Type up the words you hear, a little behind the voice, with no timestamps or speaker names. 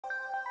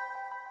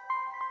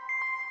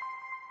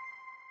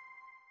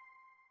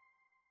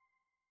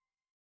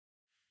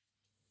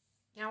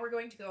Now we're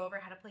going to go over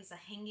how to place a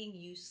hanging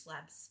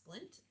U-Slab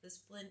splint. The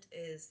splint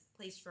is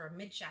placed for a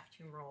mid-shaft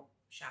humeral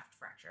shaft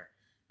fracture.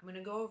 I'm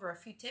going to go over a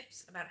few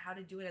tips about how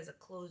to do it as a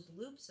closed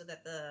loop so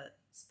that the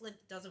splint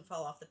doesn't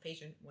fall off the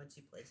patient once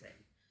you place it.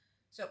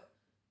 So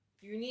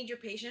you need your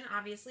patient,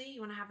 obviously.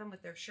 You want to have them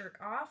with their shirt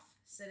off,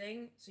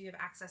 sitting, so you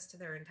have access to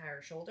their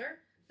entire shoulder.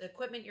 The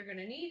equipment you're going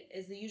to need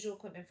is the usual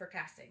equipment for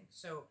casting.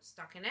 So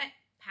stockinette,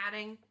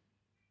 padding,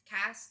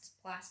 cast,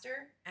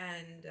 plaster,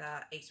 and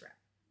ace wrap.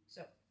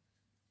 So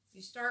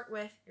you start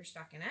with your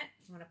stockinette.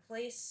 You want to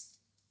place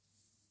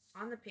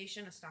on the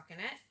patient a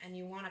stockinette, and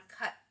you want to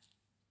cut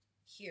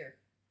here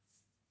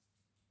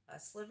a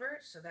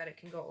sliver so that it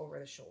can go over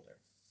the shoulder.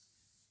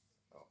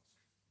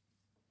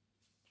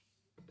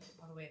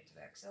 All the way up to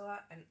the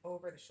axilla and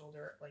over the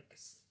shoulder like a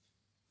sleeve.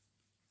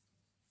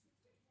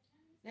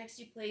 Next,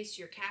 you place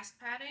your cast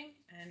padding,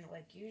 and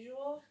like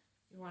usual,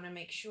 you want to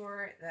make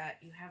sure that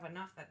you have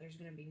enough that there's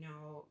going to be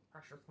no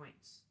pressure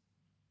points.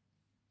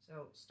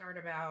 So start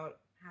about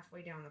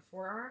halfway down the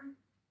forearm,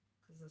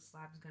 because the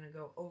slab is going to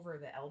go over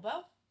the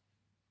elbow.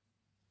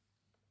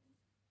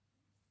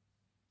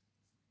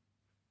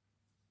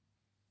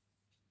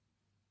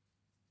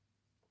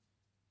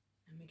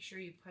 And make sure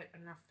you put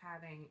enough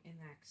padding in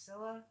the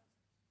axilla.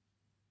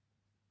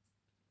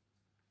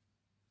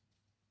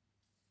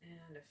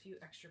 And a few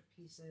extra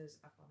pieces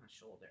up on the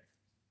shoulder.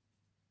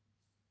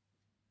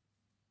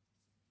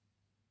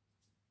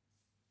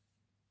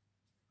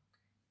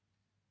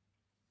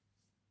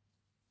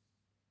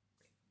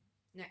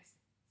 Okay. Next,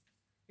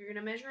 you're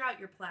going to measure out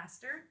your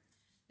plaster.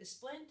 The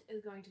splint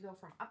is going to go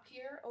from up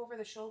here over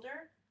the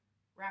shoulder,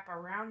 wrap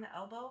around the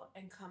elbow,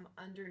 and come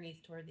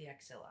underneath toward the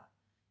axilla.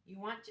 You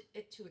want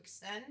it to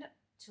extend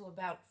to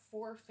about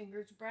 4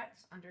 fingers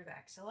breadth under the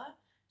axilla.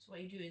 So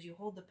what you do is you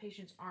hold the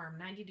patient's arm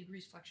 90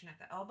 degrees flexion at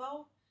the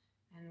elbow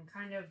and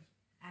kind of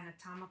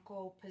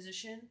anatomical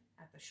position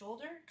at the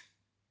shoulder.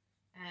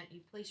 And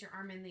you place your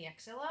arm in the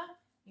axilla.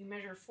 You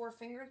measure 4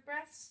 fingers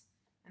breadths,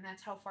 and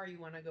that's how far you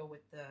want to go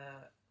with the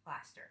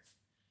plaster.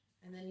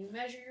 And then you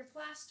measure your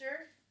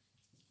plaster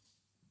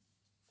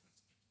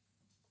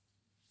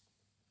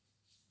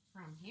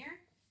from here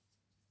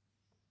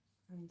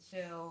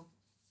until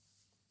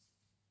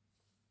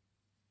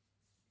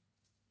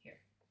here.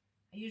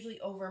 I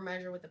usually over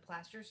measure with the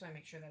plaster, so I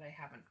make sure that I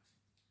have enough.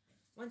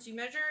 Once you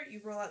measure,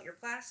 you roll out your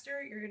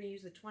plaster. You're going to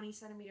use the 20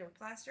 centimeter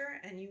plaster,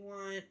 and you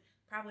want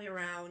probably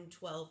around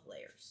 12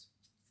 layers.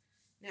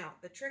 Now,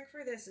 the trick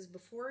for this is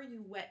before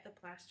you wet the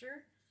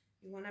plaster,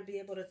 you want to be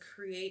able to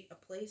create a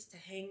place to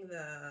hang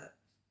the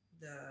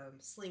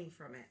sling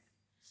from it.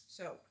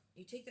 So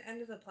you take the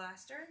end of the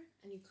plaster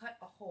and you cut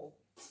a hole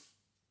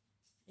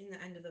in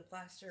the end of the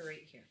plaster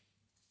right here.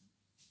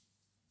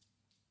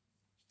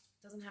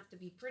 Doesn't have to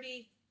be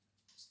pretty,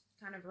 just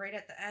kind of right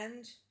at the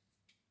end.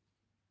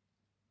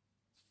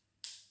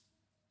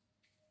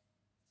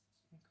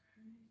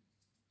 Okay.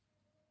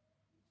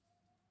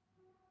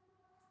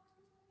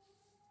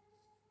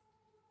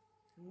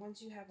 And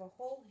once you have a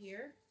hole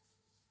here,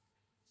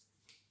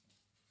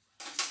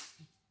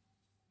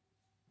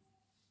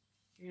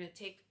 you're going to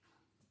take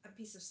a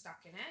piece of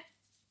stockinette.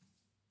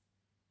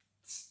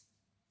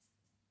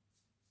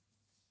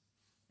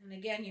 And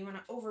again, you want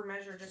to over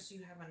measure just so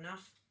you have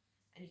enough,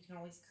 and you can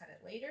always cut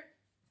it later.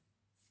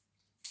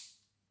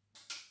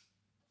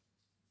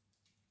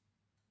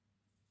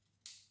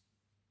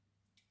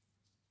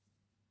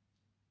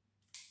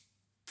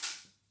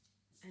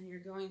 And you're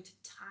going to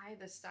tie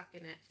the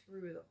stockinette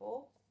through the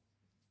hole,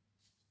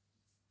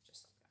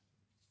 just like that.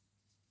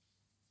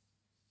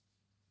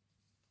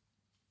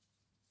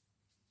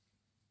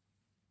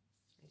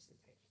 Nice and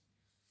tight.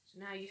 So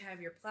now you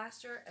have your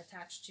plaster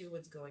attached to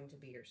what's going to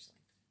be your sling.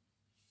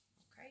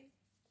 Okay,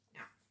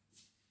 now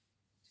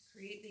to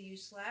create the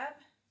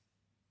U-Slab,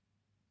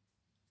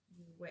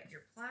 you wet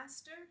your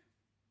plaster.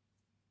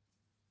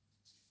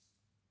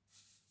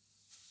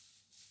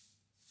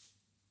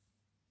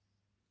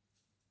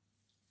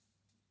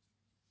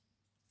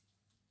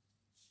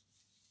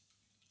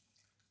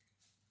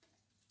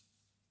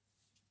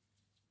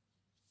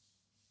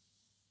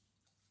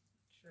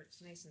 Make sure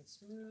it's nice and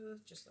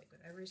smooth, just like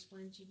with every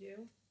splint you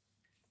do.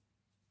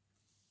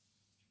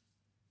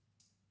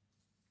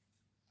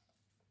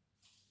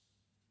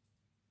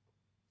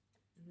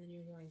 And then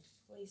you're going to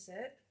place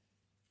it.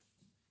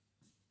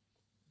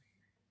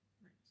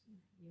 You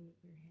move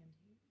your hand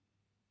here.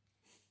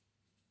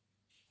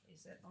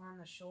 Place it on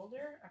the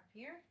shoulder up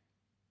here.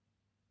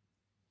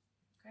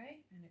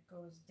 Okay, and it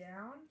goes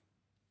down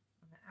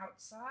on the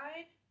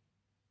outside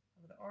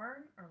of the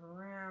arm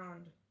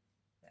around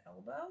the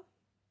elbow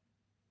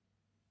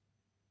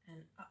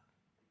and up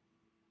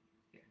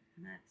here.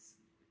 And that's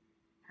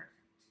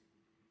perfect.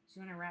 So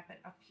you want to wrap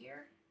it up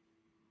here.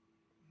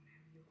 I'm going to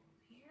have you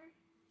hold here.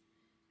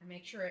 And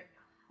make sure it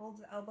holds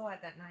the elbow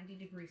at that 90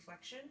 degree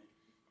flexion.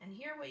 And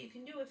here what you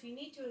can do if you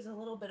need to is a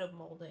little bit of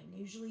molding.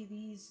 Usually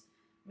these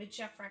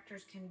mid-shaft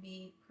fractures can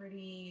be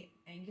pretty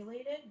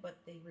angulated,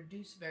 but they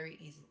reduce very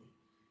easily.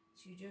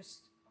 So you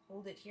just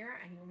hold it here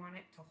and you want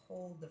it to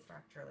hold the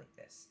fracture like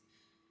this.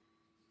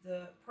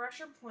 The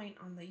pressure point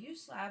on the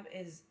U-Slab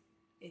is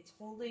it's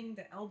holding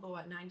the elbow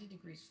at 90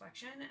 degrees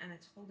flexion and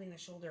it's holding the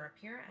shoulder up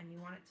here, and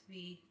you want it to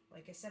be,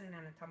 like I said, in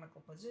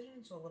anatomical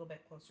position, so a little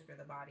bit closer to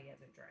the body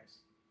as it dries.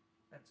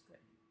 That's good.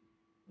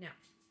 Now,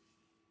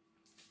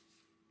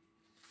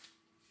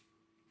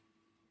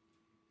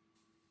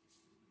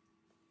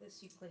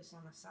 this you place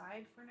on the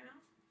side for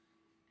now,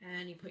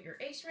 and you put your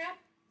ace wrap.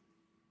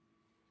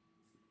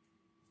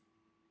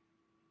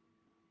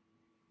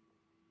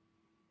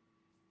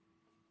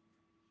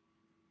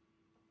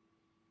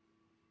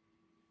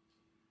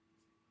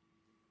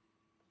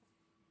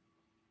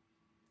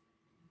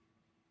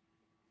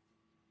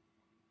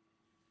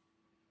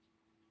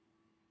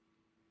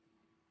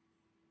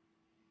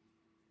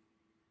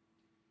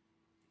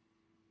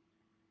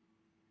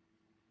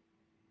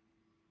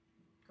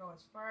 Go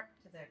as far up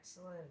to the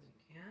axilla as you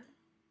can.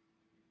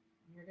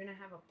 You're going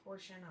to have a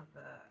portion of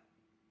the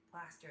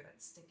plaster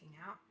that's sticking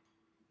out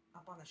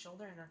up on the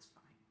shoulder, and that's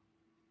fine.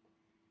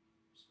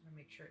 Just want to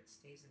make sure it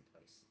stays in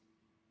place.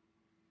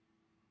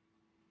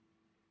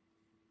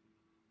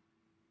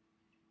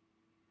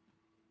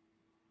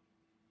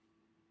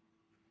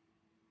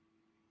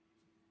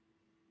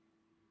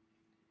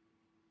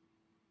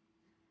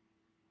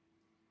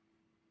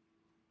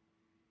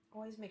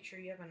 Always make sure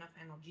you have enough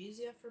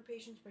analgesia for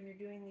patients when you're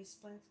doing these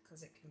splints,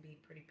 because it can be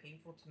pretty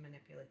painful to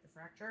manipulate the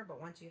fracture,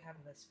 but once you have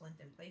the splint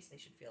in place, they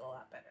should feel a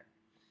lot better.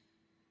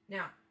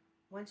 Now,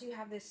 once you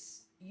have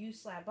this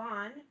U-Slab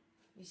on,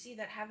 you see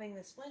that having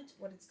the splint,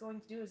 what it's going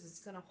to do is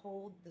it's going to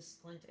hold the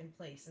splint in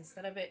place.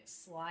 Instead of it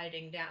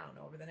sliding down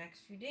over the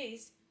next few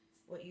days,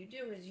 what you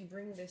do is you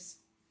bring this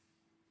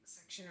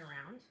section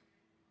around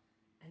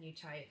and you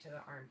tie it to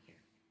the arm here.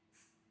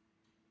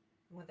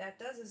 And what that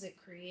does is it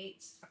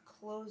creates a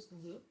closed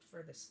loop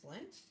for the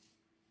splint,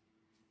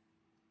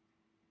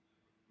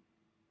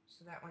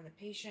 so that when the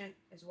patient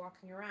is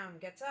walking around,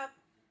 gets up,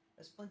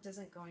 the splint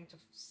isn't going to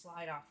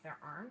slide off their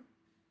arm.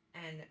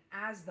 And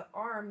as the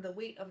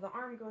weight of the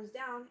arm goes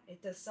down,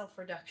 it does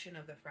self-reduction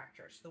of the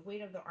fracture. So the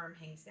weight of the arm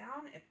hangs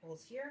down, it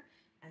pulls here,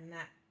 and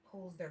that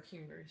pulls their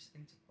humerus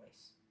into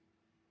place.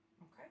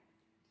 Okay?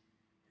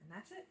 And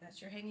that's it.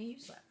 That's your hanging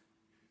U-Slab.